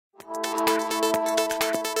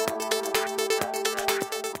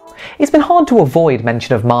It's been hard to avoid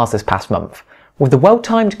mention of Mars this past month, with the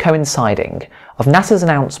well-timed coinciding of NASA's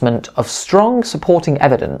announcement of strong supporting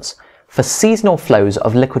evidence for seasonal flows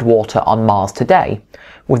of liquid water on Mars today,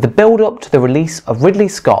 with the build-up to the release of Ridley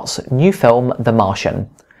Scott's new film The Martian.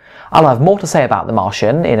 I'll have more to say about The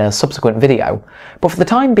Martian in a subsequent video, but for the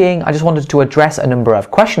time being I just wanted to address a number of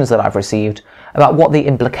questions that I've received about what the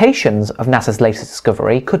implications of NASA's latest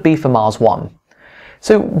discovery could be for Mars 1.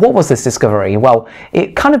 So what was this discovery? Well,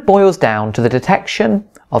 it kind of boils down to the detection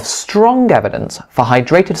of strong evidence for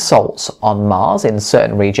hydrated salts on Mars in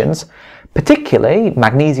certain regions, particularly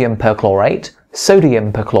magnesium perchlorate,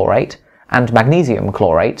 sodium perchlorate, and magnesium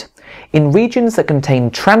chlorate, in regions that contain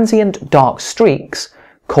transient dark streaks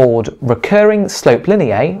called recurring slope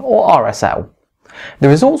lineae, or RSL. The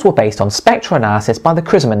results were based on spectral analysis by the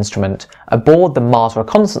CRISM instrument aboard the Mars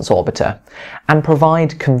Reconnaissance Orbiter and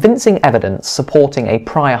provide convincing evidence supporting a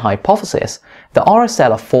prior hypothesis that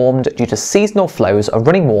RSL are formed due to seasonal flows of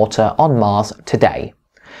running water on Mars today.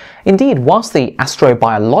 Indeed, whilst the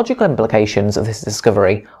astrobiological implications of this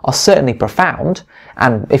discovery are certainly profound,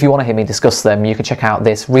 and if you want to hear me discuss them, you can check out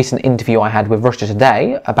this recent interview I had with Russia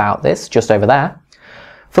Today about this, just over there.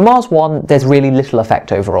 For Mars 1, there's really little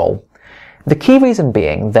effect overall. The key reason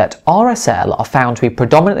being that RSL are found to be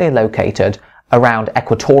predominantly located around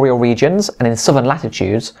equatorial regions and in southern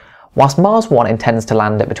latitudes, whilst Mars 1 intends to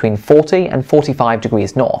land at between 40 and 45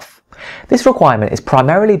 degrees north. This requirement is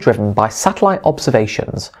primarily driven by satellite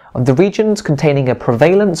observations of the regions containing a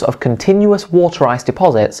prevalence of continuous water ice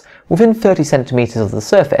deposits within 30 centimetres of the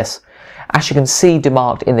surface, as you can see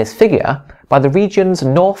demarked in this figure by the regions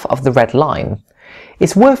north of the red line.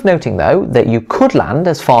 It's worth noting though that you could land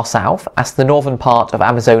as far south as the northern part of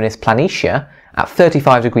Amazonis Planitia at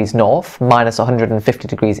 35 degrees north, minus 150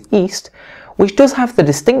 degrees east, which does have the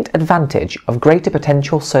distinct advantage of greater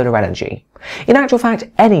potential solar energy. In actual fact,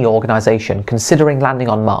 any organisation considering landing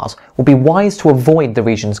on Mars will be wise to avoid the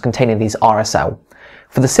regions containing these RSL,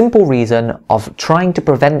 for the simple reason of trying to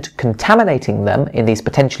prevent contaminating them in these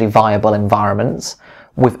potentially viable environments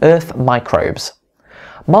with Earth microbes.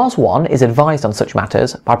 Mars 1 is advised on such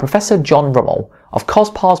matters by Professor John Rummel of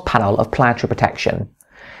COSPAR's panel of planetary protection.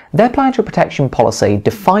 Their planetary protection policy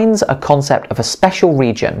defines a concept of a special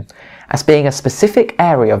region as being a specific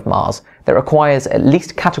area of Mars that requires at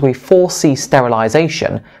least Category 4C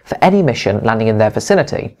sterilisation for any mission landing in their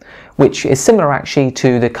vicinity, which is similar actually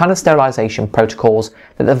to the kind of sterilisation protocols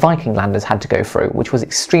that the Viking landers had to go through, which was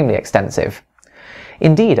extremely extensive.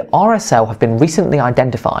 Indeed, RSL have been recently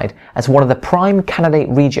identified as one of the prime candidate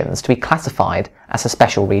regions to be classified as a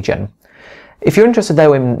special region. If you're interested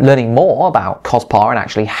though in learning more about COSPAR and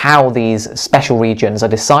actually how these special regions are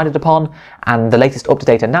decided upon and the latest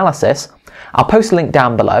up-to-date analysis, I'll post a link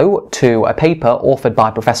down below to a paper authored by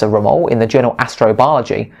Professor Rummel in the journal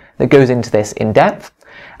Astrobiology that goes into this in depth,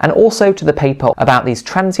 and also to the paper about these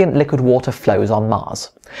transient liquid water flows on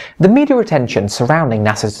Mars. The media attention surrounding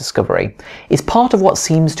NASA's discovery is part of what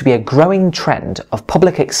seems to be a growing trend of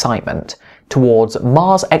public excitement towards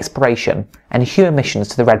Mars exploration and human missions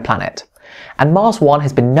to the Red Planet, and Mars 1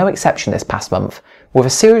 has been no exception this past month, with a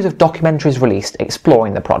series of documentaries released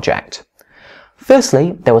exploring the project.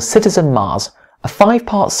 Firstly, there was Citizen Mars, a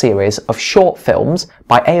 5-part series of short films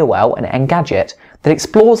by AOL and Engadget that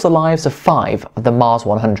explores the lives of 5 of the Mars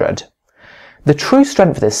 100. The true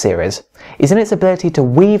strength of this series is in its ability to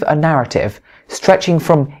weave a narrative stretching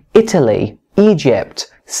from Italy,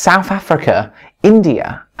 Egypt, South Africa,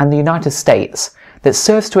 India, and the United States that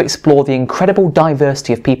serves to explore the incredible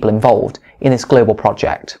diversity of people involved in this global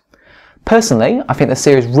project. Personally, I think the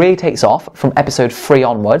series really takes off from episode 3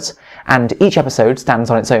 onwards, and each episode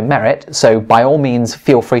stands on its own merit, so by all means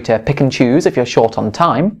feel free to pick and choose if you're short on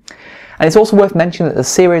time. And it's also worth mentioning that the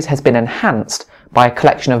series has been enhanced by a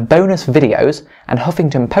collection of bonus videos and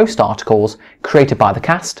Huffington Post articles created by the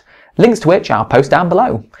cast, links to which I'll post down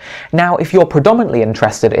below. Now, if you're predominantly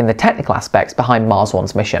interested in the technical aspects behind Mars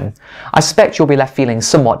 1's mission, I suspect you'll be left feeling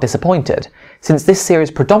somewhat disappointed, since this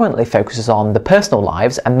series predominantly focuses on the personal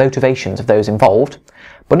lives and motivations of those involved.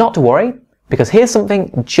 But not to worry, because here's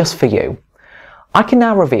something just for you. I can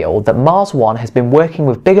now reveal that Mars 1 has been working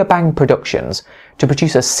with Bigger Bang Productions to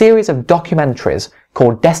produce a series of documentaries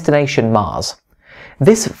called Destination Mars.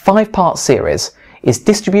 This 5-part series is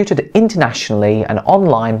distributed internationally and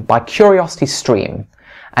online by CuriosityStream,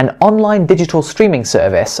 an online digital streaming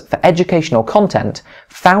service for educational content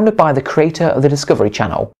founded by the creator of the Discovery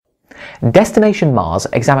Channel. Destination Mars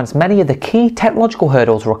examines many of the key technological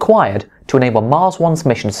hurdles required to enable Mars 1's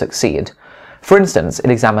mission to succeed. For instance,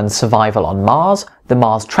 it examines survival on Mars, the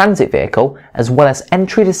Mars Transit Vehicle, as well as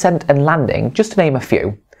entry, descent and landing, just to name a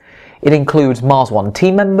few. It includes Mars One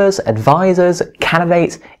team members, advisors,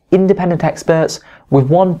 candidates, independent experts, with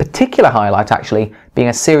one particular highlight actually being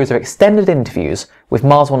a series of extended interviews with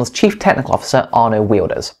Mars One's Chief Technical Officer Arno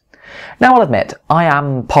Wielders. Now I'll admit, I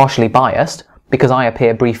am partially biased because I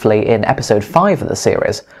appear briefly in episode 5 of the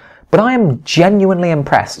series, but I am genuinely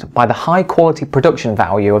impressed by the high quality production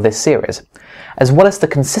value of this series, as well as the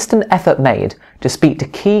consistent effort made to speak to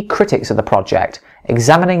key critics of the project,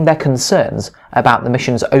 examining their concerns about the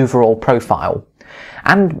mission's overall profile.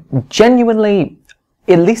 And genuinely,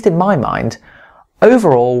 at least in my mind,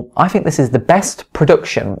 overall, I think this is the best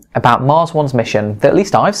production about Mars One's mission that at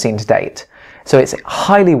least I've seen to date, so it's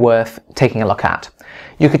highly worth taking a look at.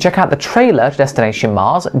 You can check out the trailer to Destination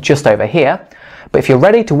Mars just over here, but if you're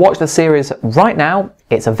ready to watch the series right now,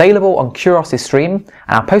 it's available on CuriosityStream, and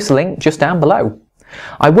I'll post a link just down below.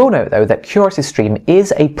 I will note though that CuriosityStream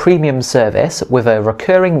is a premium service with a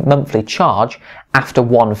recurring monthly charge after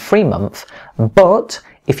one free month, but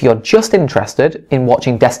if you're just interested in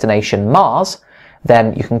watching Destination Mars,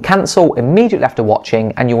 then you can cancel immediately after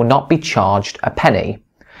watching and you will not be charged a penny.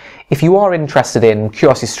 If you are interested in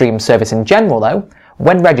CuriosityStream service in general though,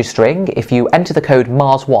 when registering, if you enter the code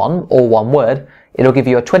MARS1, all one word, it'll give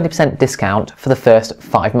you a 20% discount for the first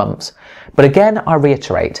 5 months. But again, I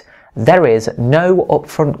reiterate, there is no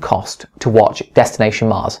upfront cost to watch Destination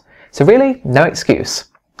Mars, so really, no excuse.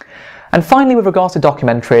 And finally, with regards to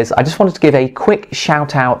documentaries, I just wanted to give a quick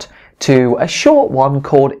shout out to a short one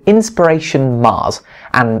called Inspiration Mars,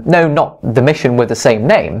 and no, not the mission with the same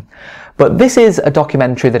name, but this is a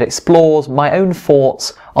documentary that explores my own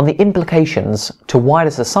thoughts on the implications to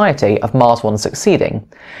wider society of Mars One succeeding,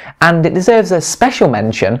 and it deserves a special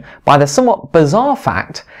mention by the somewhat bizarre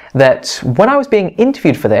fact that when I was being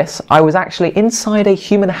interviewed for this, I was actually inside a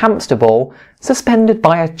human hamster ball suspended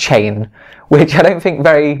by a chain, which I don't think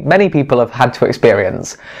very many people have had to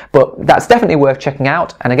experience, but that's definitely worth checking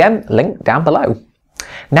out, and again, link down below.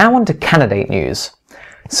 Now on to candidate news.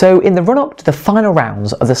 So in the run-up to the final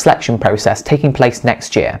rounds of the selection process taking place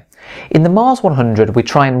next year, in the Mars 100 we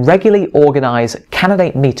try and regularly organise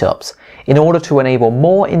candidate meetups in order to enable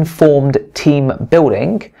more informed team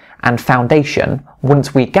building and foundation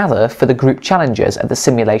once we gather for the group challenges at the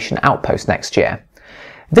simulation outpost next year.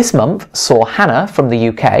 This month saw Hannah from the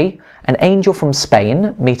UK and Angel from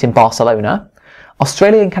Spain meet in Barcelona,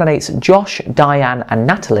 Australian candidates Josh, Diane and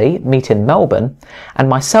Natalie meet in Melbourne, and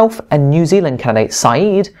myself and New Zealand candidate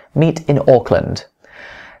Saeed meet in Auckland.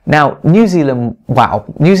 Now, New Zealand, wow,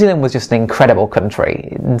 New Zealand was just an incredible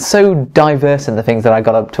country, and so diverse in the things that I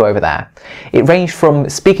got up to over there. It ranged from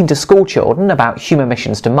speaking to school children about human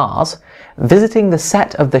missions to Mars, visiting the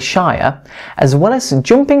set of the Shire, as well as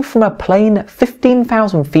jumping from a plane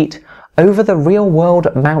 15,000 feet over the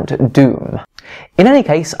real-world Mount Doom. In any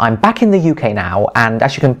case, I'm back in the UK now, and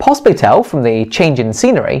as you can possibly tell from the change in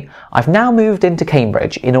scenery, I've now moved into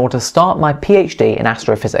Cambridge in order to start my PhD in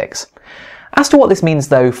astrophysics. As to what this means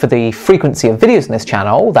though for the frequency of videos in this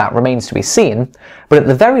channel, that remains to be seen, but at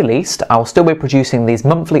the very least, I'll still be producing these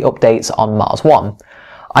monthly updates on Mars One.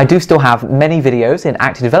 I do still have many videos in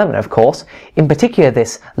active development, of course, in particular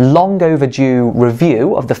this long overdue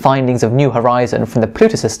review of the findings of New Horizon from the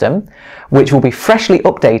Pluto system, which will be freshly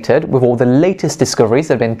updated with all the latest discoveries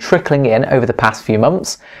that have been trickling in over the past few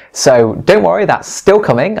months. So don't worry, that's still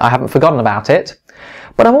coming, I haven't forgotten about it.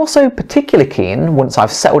 But I'm also particularly keen, once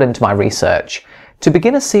I've settled into my research, to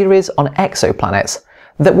begin a series on exoplanets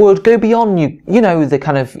that would go beyond, you know, the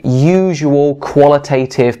kind of usual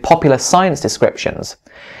qualitative popular science descriptions,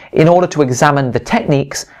 in order to examine the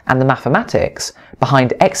techniques and the mathematics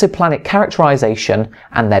behind exoplanet characterization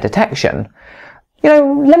and their detection. You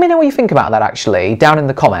know, let me know what you think about that actually, down in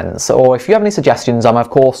the comments, or if you have any suggestions, I'm of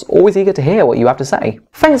course always eager to hear what you have to say.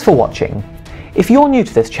 Thanks for watching. If you're new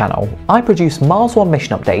to this channel, I produce Mars One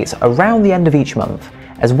mission updates around the end of each month,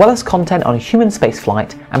 as well as content on human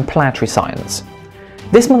spaceflight and planetary science.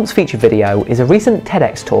 This month's featured video is a recent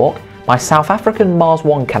TEDx talk by South African Mars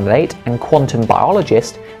One candidate and quantum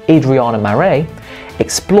biologist Adriana Marais,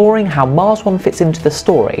 exploring how Mars One fits into the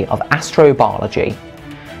story of astrobiology.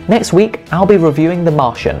 Next week, I'll be reviewing The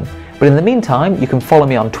Martian, but in the meantime, you can follow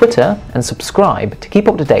me on Twitter and subscribe to keep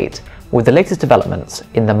up to date with the latest developments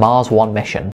in the Mars One mission.